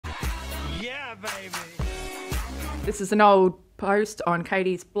baby. This is an old post on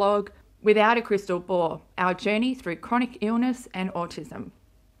Katie's blog, Without a Crystal Ball, Our Journey Through Chronic Illness and Autism.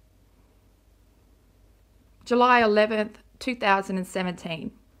 July 11th,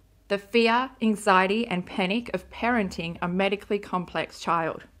 2017. The fear, anxiety and panic of parenting a medically complex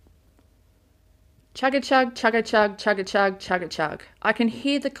child. Chugga-chug, chugga-chug, chugga-chug, chugga-chug. I can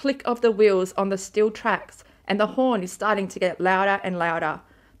hear the click of the wheels on the steel tracks, and the horn is starting to get louder and louder.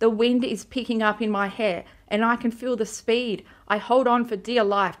 The wind is picking up in my hair, and I can feel the speed. I hold on for dear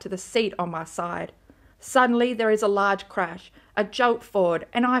life to the seat on my side. Suddenly there is a large crash, a jolt forward,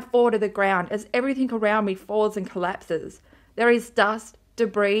 and I fall to the ground as everything around me falls and collapses. There is dust,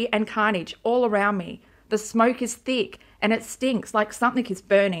 debris and carnage all around me. The smoke is thick and it stinks like something is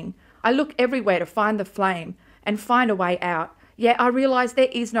burning. I look everywhere to find the flame and find a way out. Yet I realise there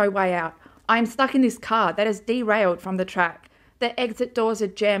is no way out. I am stuck in this car that has derailed from the track. The exit doors are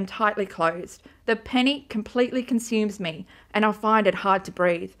jammed tightly closed. The panic completely consumes me and I find it hard to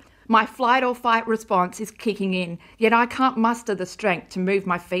breathe. My flight or fight response is kicking in, yet I can't muster the strength to move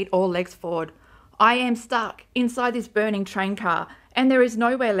my feet or legs forward. I am stuck inside this burning train car and there is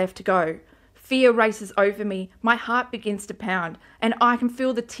nowhere left to go. Fear races over me, my heart begins to pound, and I can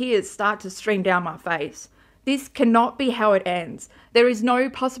feel the tears start to stream down my face. This cannot be how it ends. There is no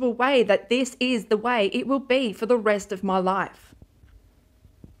possible way that this is the way it will be for the rest of my life.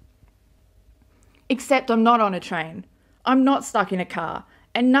 Except I'm not on a train. I'm not stuck in a car,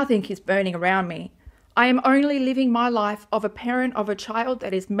 and nothing is burning around me. I am only living my life of a parent of a child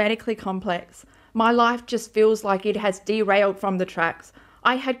that is medically complex. My life just feels like it has derailed from the tracks.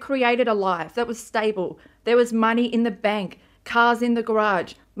 I had created a life that was stable. There was money in the bank, cars in the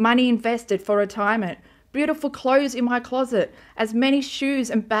garage, money invested for retirement, beautiful clothes in my closet, as many shoes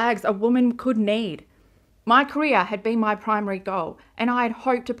and bags a woman could need. My career had been my primary goal, and I had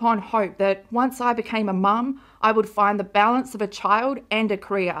hoped upon hope that once I became a mum, I would find the balance of a child and a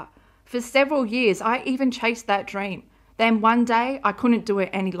career. For several years, I even chased that dream. Then one day, I couldn't do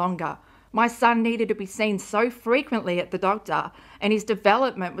it any longer. My son needed to be seen so frequently at the doctor, and his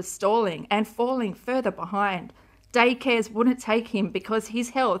development was stalling and falling further behind. Daycares wouldn't take him because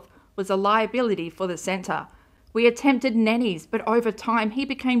his health was a liability for the centre. We attempted nannies, but over time he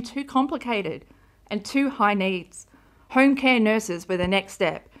became too complicated and too high needs. Home care nurses were the next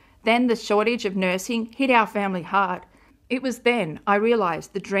step. Then the shortage of nursing hit our family hard. It was then I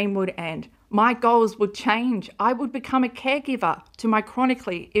realised the dream would end. My goals would change. I would become a caregiver to my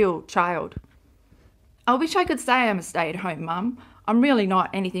chronically ill child. I wish I could say I'm a stay-at-home mum. I'm really not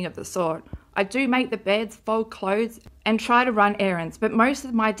anything of the sort. I do make the beds, fold clothes, and try to run errands, but most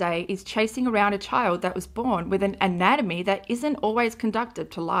of my day is chasing around a child that was born with an anatomy that isn't always conducive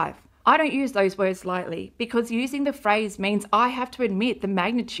to life. I don't use those words lightly because using the phrase means I have to admit the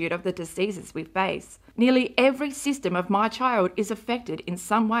magnitude of the diseases we face. Nearly every system of my child is affected in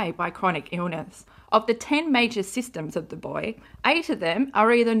some way by chronic illness. Of the 10 major systems of the boy, 8 of them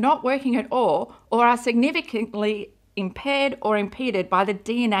are either not working at all or are significantly impaired or impeded by the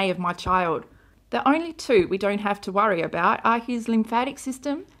DNA of my child. The only 2 we don't have to worry about are his lymphatic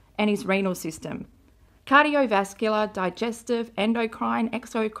system and his renal system. Cardiovascular, digestive, endocrine,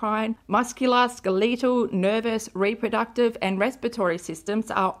 exocrine, muscular, skeletal, nervous, reproductive and respiratory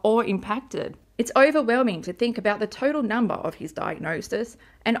systems are all impacted. It's overwhelming to think about the total number of his diagnosis,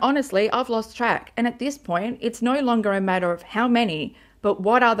 and honestly, I've lost track, and at this point, it's no longer a matter of how many, but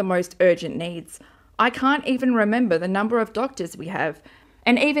what are the most urgent needs. I can't even remember the number of doctors we have,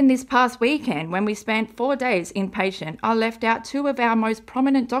 and even this past weekend, when we spent 4 days inpatient, I left out 2 of our most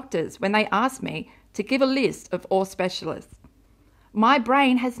prominent doctors when they asked me to give a list of all specialists. My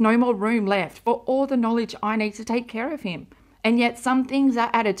brain has no more room left for all the knowledge I need to take care of him, and yet some things are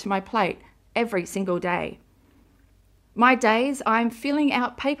added to my plate every single day. My days, I'm filling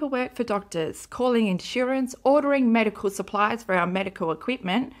out paperwork for doctors, calling insurance, ordering medical supplies for our medical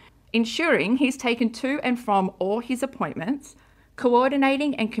equipment, ensuring he's taken to and from all his appointments,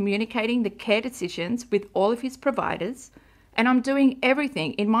 coordinating and communicating the care decisions with all of his providers, and I'm doing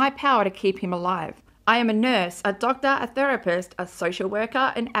everything in my power to keep him alive. I am a nurse, a doctor, a therapist, a social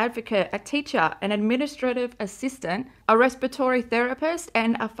worker, an advocate, a teacher, an administrative assistant, a respiratory therapist,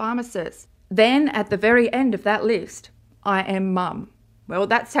 and a pharmacist. Then, at the very end of that list, I am mum. Well,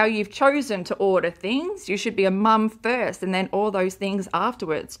 that's how you've chosen to order things. You should be a mum first and then all those things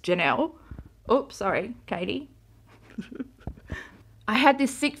afterwards, Janelle. Oops, sorry, Katie. I had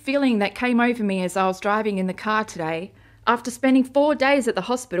this sick feeling that came over me as I was driving in the car today. After spending 4 days at the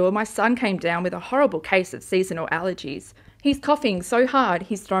hospital, my son came down with a horrible case of seasonal allergies. He's coughing so hard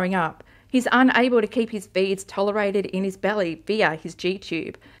he's throwing up. He's unable to keep his feeds tolerated in his belly via his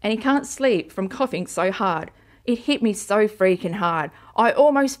G-tube, and he can't sleep from coughing so hard. It hit me so freaking hard. I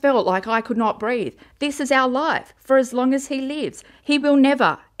almost felt like I could not breathe. This is our life. For as long as he lives, he will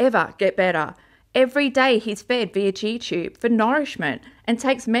never, ever get better. Every day he's fed via G-tube for nourishment and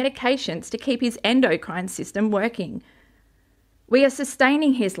takes medications to keep his endocrine system working. We are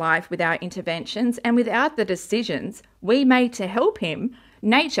sustaining his life with our interventions, and without the decisions we made to help him,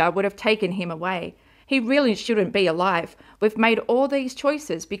 nature would have taken him away. He really shouldn't be alive. We've made all these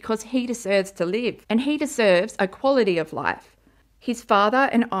choices because he deserves to live, and he deserves a quality of life. His father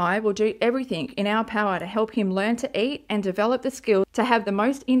and I will do everything in our power to help him learn to eat and develop the skills to have the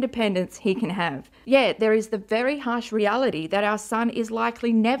most independence he can have. Yet there is the very harsh reality that our son is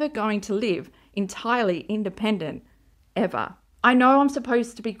likely never going to live entirely independent, ever. I know I'm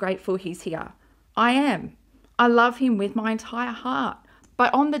supposed to be grateful he's here. I am. I love him with my entire heart.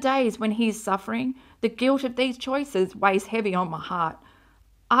 But on the days when he's suffering, the guilt of these choices weighs heavy on my heart.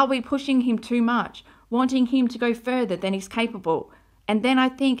 Are we pushing him too much, wanting him to go further than he's capable? And then I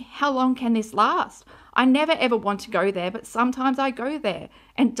think, how long can this last? I never ever want to go there, but sometimes I go there,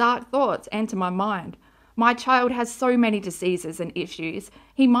 and dark thoughts enter my mind. My child has so many diseases and issues,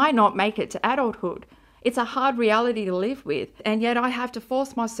 he might not make it to adulthood. It's a hard reality to live with, and yet I have to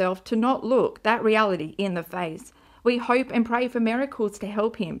force myself to not look that reality in the face. We hope and pray for miracles to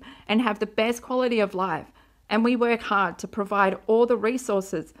help him and have the best quality of life, and we work hard to provide all the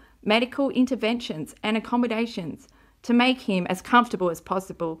resources, medical interventions and accommodations to make him as comfortable as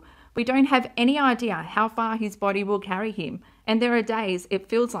possible. We don't have any idea how far his body will carry him, and there are days it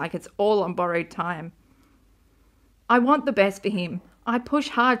feels like it's all on borrowed time. I want the best for him. I push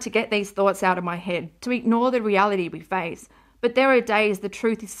hard to get these thoughts out of my head, to ignore the reality we face. But there are days the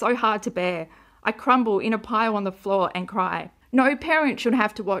truth is so hard to bear. I crumble in a pile on the floor and cry. No parent should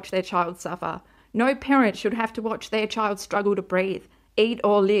have to watch their child suffer. No parent should have to watch their child struggle to breathe, eat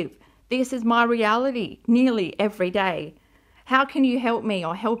or live. This is my reality nearly every day. How can you help me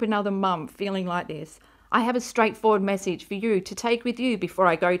or help another mum feeling like this? I have a straightforward message for you to take with you before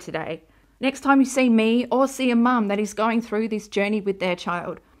I go today. Next time you see me or see a mum that is going through this journey with their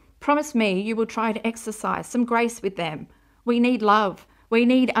child, promise me you will try to exercise some grace with them. We need love, we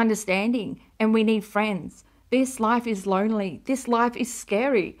need understanding, and we need friends. This life is lonely, this life is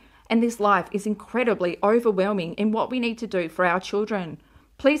scary, and this life is incredibly overwhelming in what we need to do for our children.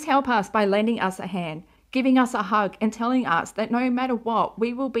 Please help us by lending us a hand, giving us a hug, and telling us that no matter what,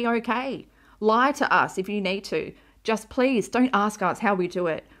 we will be okay. Lie to us if you need to. Just please don't ask us how we do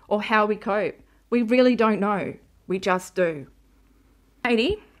it or how we cope. We really don't know. We just do.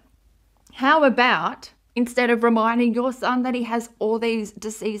 Katie, how about instead of reminding your son that he has all these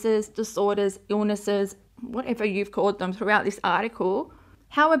diseases, disorders, illnesses, whatever you've called them throughout this article,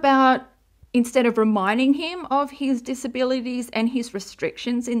 how about instead of reminding him of his disabilities and his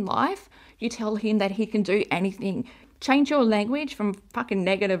restrictions in life, you tell him that he can do anything. Change your language from fucking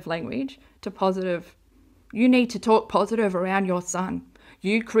negative language to positive. You need to talk positive around your son.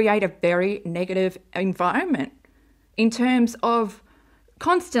 You create a very negative environment in terms of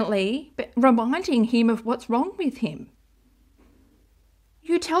constantly reminding him of what's wrong with him.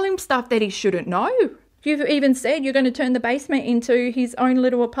 You tell him stuff that he shouldn't know. You've even said you're going to turn the basement into his own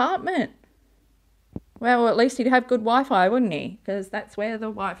little apartment. Well, at least he'd have good Wi-Fi, wouldn't he? Because that's where the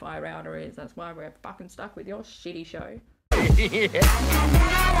Wi-Fi router is. That's why we're fucking stuck with your shitty show.